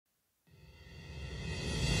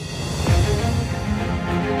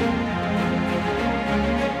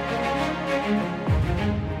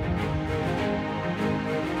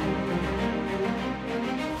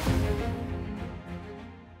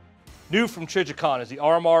New from Trigicon is the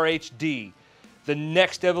RMR HD, the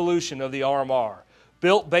next evolution of the RMR.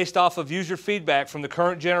 Built based off of user feedback from the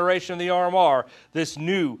current generation of the RMR, this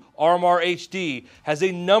new RMR HD has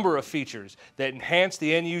a number of features that enhance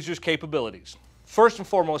the end user's capabilities. First and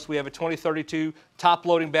foremost, we have a 2032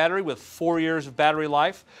 top-loading battery with 4 years of battery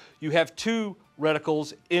life. You have 2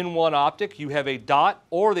 reticles in one optic. You have a dot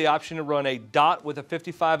or the option to run a dot with a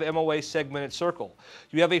 55 MOA segmented circle.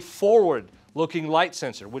 You have a forward-looking light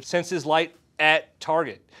sensor, which senses light at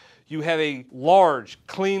target. You have a large,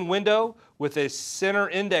 clean window with a center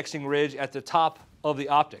indexing ridge at the top of the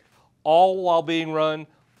optic, all while being run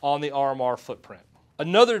on the RMR footprint.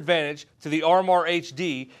 Another advantage to the RMR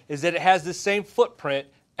HD is that it has the same footprint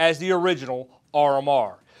as the original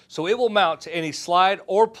RMR. So it will mount to any slide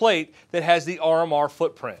or plate that has the RMR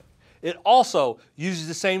footprint. It also uses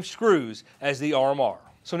the same screws as the RMR.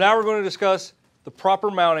 So now we're going to discuss the proper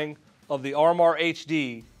mounting of the RMR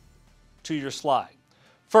HD to your slide.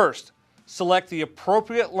 First, select the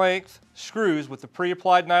appropriate length screws with the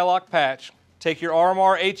pre-applied nylock patch. Take your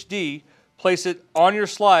RMR HD, place it on your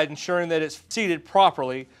slide, ensuring that it's seated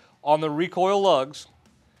properly on the recoil lugs.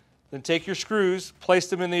 Then take your screws, place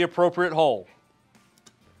them in the appropriate hole.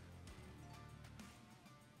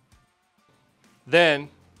 Then,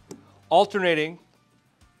 alternating,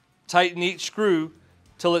 tighten each screw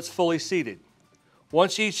till it's fully seated.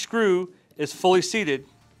 Once each screw is fully seated,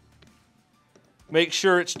 make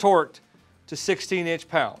sure it's torqued to 16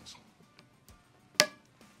 inch-pounds.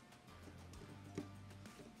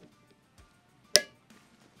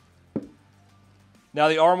 Now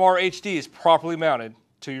the RMR HD is properly mounted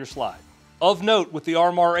to your slide. Of note with the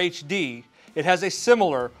RMR HD, it has a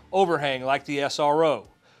similar overhang like the SRO.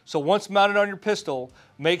 So once mounted on your pistol,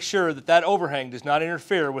 make sure that that overhang does not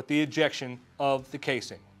interfere with the ejection of the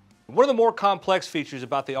casing. One of the more complex features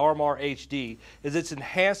about the RMR HD is its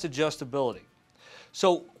enhanced adjustability.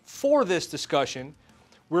 So for this discussion,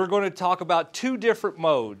 we're going to talk about 2 different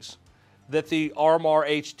modes that the RMR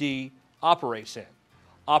HD operates in: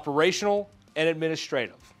 operational and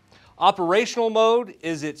administrative. Operational mode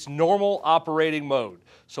is its normal operating mode.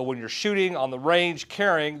 So when you're shooting on the range,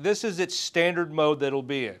 carrying, this is its standard mode that it'll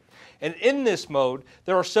be in. And in this mode,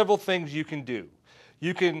 there are several things you can do.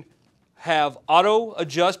 You can have auto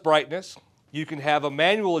adjust brightness, you can have a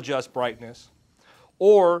manual adjust brightness,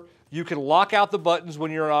 or you can lock out the buttons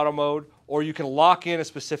when you're in auto mode, or you can lock in a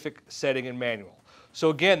specific setting in manual.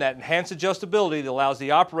 So again, that enhanced adjustability that allows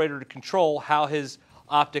the operator to control how his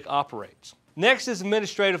optic operates. Next is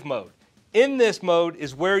administrative mode. In this mode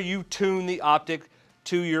is where you tune the optic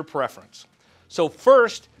to your preference. So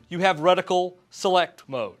first, you have Reticle Select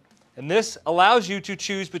mode. And this allows you to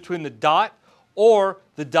choose between the dot or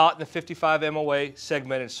the dot and the 55 MOA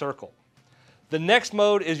segmented circle. The next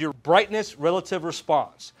mode is your brightness relative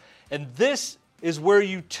response. And this is where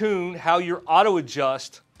you tune how your auto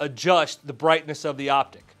adjust the brightness of the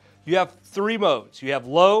optic. You have 3 modes. You have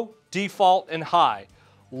low, default, and high.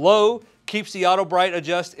 Low keeps the auto bright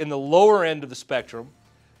adjust in the lower end of the spectrum.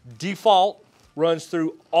 Default runs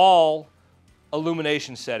through all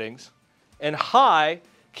illumination settings. And high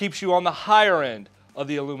keeps you on the higher end of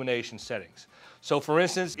the illumination settings. So for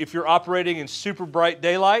instance, if you're operating in super bright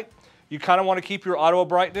daylight, you kind of want to keep your auto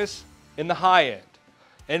brightness in the high end,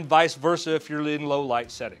 and vice versa if you're in low light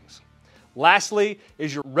settings. Lastly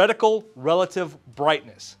is your reticle relative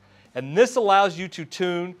brightness. And this allows you to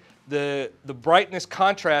tune the brightness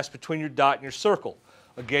contrast between your dot and your circle.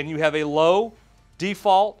 Again, you have a low,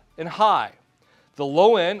 default, and high. The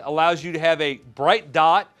low end allows you to have a bright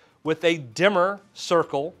dot with a dimmer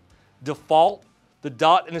circle. Default, the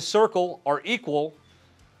dot and the circle are equal.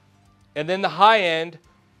 And then the high end,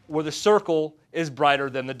 where the circle is brighter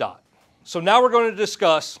than the dot. So now we're going to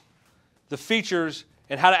discuss the features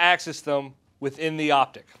and how to access them within the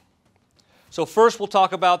optic. So first we'll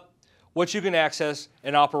talk about what you can access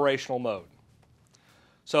in operational mode.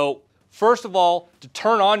 So first of all, to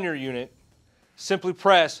turn on your unit, simply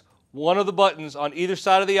press one of the buttons on either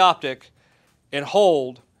side of the optic and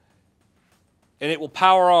hold, and it will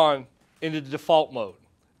power on into the default mode.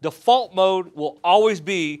 Default mode will always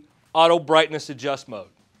be auto brightness adjust mode.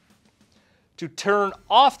 To turn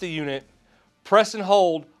off the unit, press and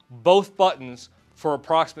hold both buttons for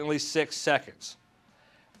approximately 6 seconds.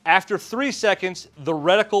 After 3 seconds, the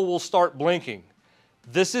reticle will start blinking.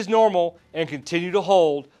 This is normal, and continue to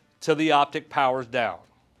hold till the optic powers down.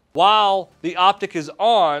 While the optic is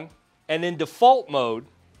on and in default mode,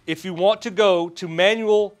 if you want to go to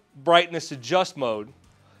manual brightness adjust mode,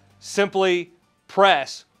 simply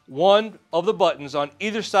press one of the buttons on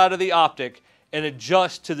either side of the optic and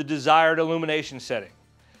adjust to the desired illumination setting.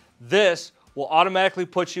 This will automatically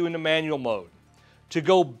put you into manual mode. To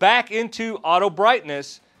go back into auto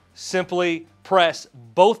brightness, simply press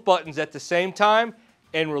both buttons at the same time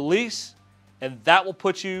and release, and that will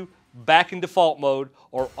put you back in default mode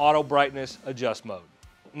or auto brightness adjust mode.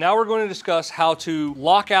 Now we're going to discuss how to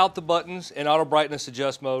lock out the buttons in auto brightness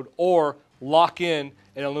adjust mode or lock in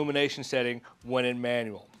an illumination setting when in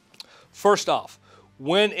manual. First off,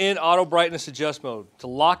 when in auto brightness adjust mode, to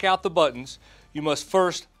lock out the buttons, you must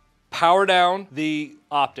first power down the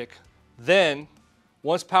optic. Then,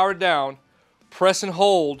 once powered down, press and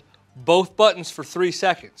hold both buttons for 3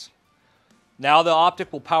 seconds. Now the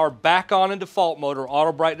optic will power back on in default mode or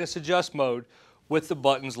auto brightness adjust mode with the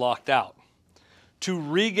buttons locked out. To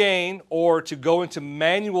regain or to go into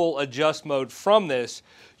manual adjust mode from this,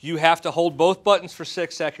 you have to hold both buttons for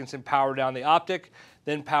 6 seconds and power down the optic,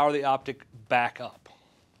 then power the optic back up.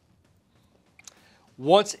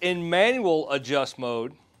 Once in manual adjust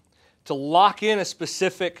mode, to lock in a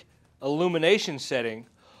specific illumination setting,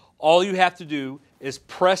 all you have to do is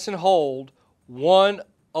press and hold one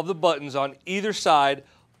of the buttons on either side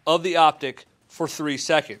of the optic for 3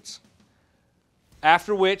 seconds.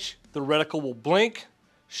 After which, the reticle will blink,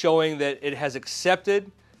 showing that it has accepted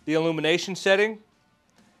the illumination setting,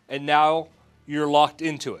 and now you're locked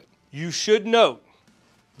into it. You should note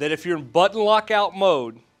that if you're in button lockout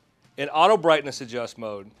mode, in auto brightness adjust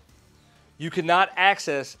mode, you cannot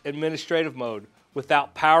access administrative mode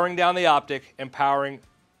without powering down the optic and powering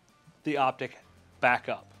the optic back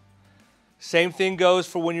up. Same thing goes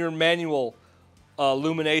for when you're in manual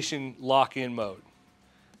illumination lock-in mode.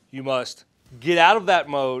 You must get out of that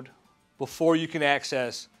mode before you can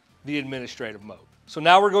access the administrative mode. So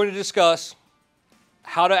now we're going to discuss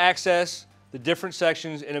how to access the different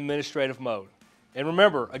sections in administrative mode. And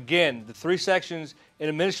remember, again, the 3 sections in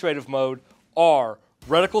administrative mode are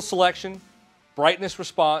reticle selection, brightness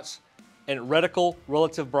response, and reticle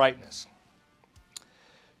relative brightness.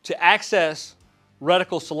 To access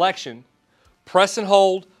reticle selection, press and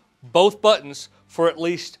hold both buttons for at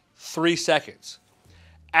least 3 seconds.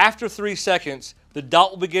 After 3 seconds, the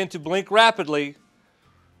dot will begin to blink rapidly,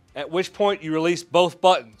 at which point you release both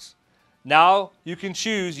buttons. Now you can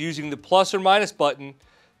choose using the plus or minus button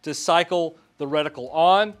to cycle the reticle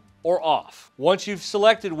on or off. Once you've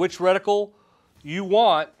selected which reticle you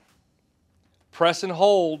want, press and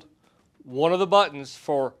hold one of the buttons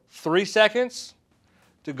for 3 seconds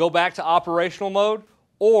to go back to operational mode,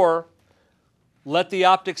 or let the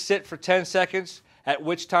optic sit for 10 seconds, at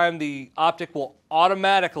which time the optic will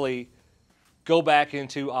automatically go back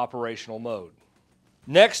into operational mode.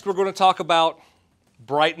 Next, we're going to talk about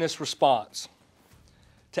brightness response.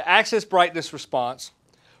 To access brightness response,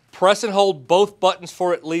 press and hold both buttons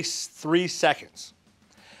for at least 3 seconds.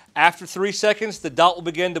 After 3 seconds, the dot will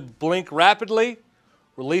begin to blink rapidly.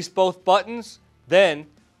 Release both buttons, then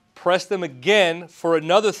press them again for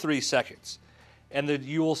another 3 seconds. And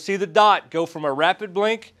you will see the dot go from a rapid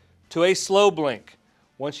blink to a slow blink.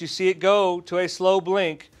 Once you see it go to a slow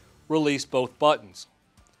blink, release both buttons.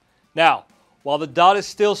 Now, while the dot is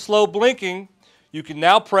still slow blinking, you can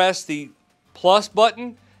now press the plus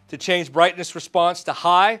button to change brightness response to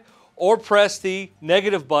high, or press the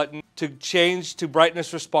negative button to change to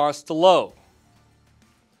brightness response to low.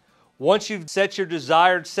 Once you've set your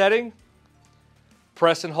desired setting,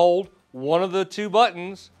 press and hold one of the 2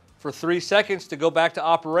 buttons for 3 seconds to go back to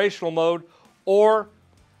operational mode, or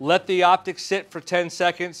let the optic sit for 10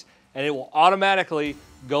 seconds and it will automatically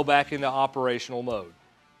go back into operational mode.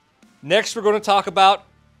 Next, we're going to talk about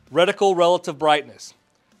reticle relative brightness.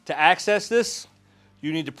 To access this,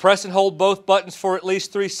 you need to press and hold both buttons for at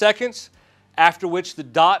least 3 seconds, after which the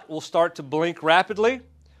dot will start to blink rapidly.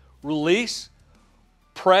 Release,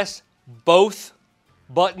 press both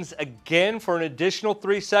buttons again for an additional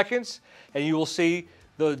 3 seconds, and you will see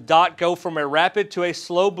the dot go from a rapid to a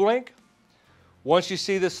slow blink. Once you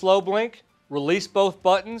see the slow blink, release both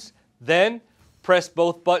buttons, then press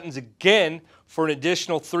both buttons again for an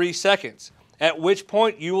additional 3 seconds, at which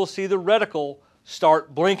point you will see the reticle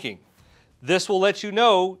start blinking. This will let you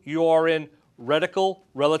know you are in reticle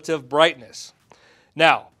relative brightness.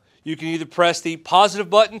 Now, you can either press the positive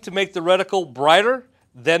button to make the reticle brighter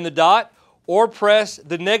than the dot, or press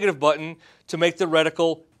the negative button to make the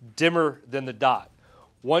reticle dimmer than the dot.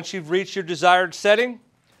 Once you've reached your desired setting,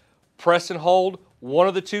 press and hold one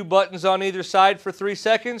of the 2 buttons on either side for 3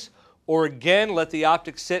 seconds, or again let the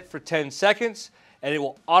optic sit for 10 seconds, and it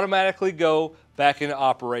will automatically go back into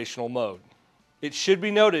operational mode. It should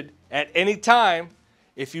be noted, at any time,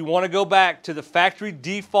 if you want to go back to the factory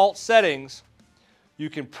default settings, you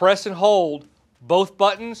can press and hold both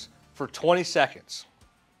buttons for 20 seconds.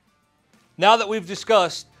 Now that we've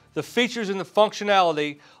discussed the features and the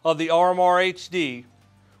functionality of the RMR HD,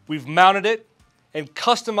 we've mounted it and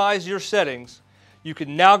customized your settings, you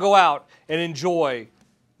can now go out and enjoy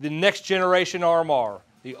the next generation RMR,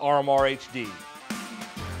 the RMR HD.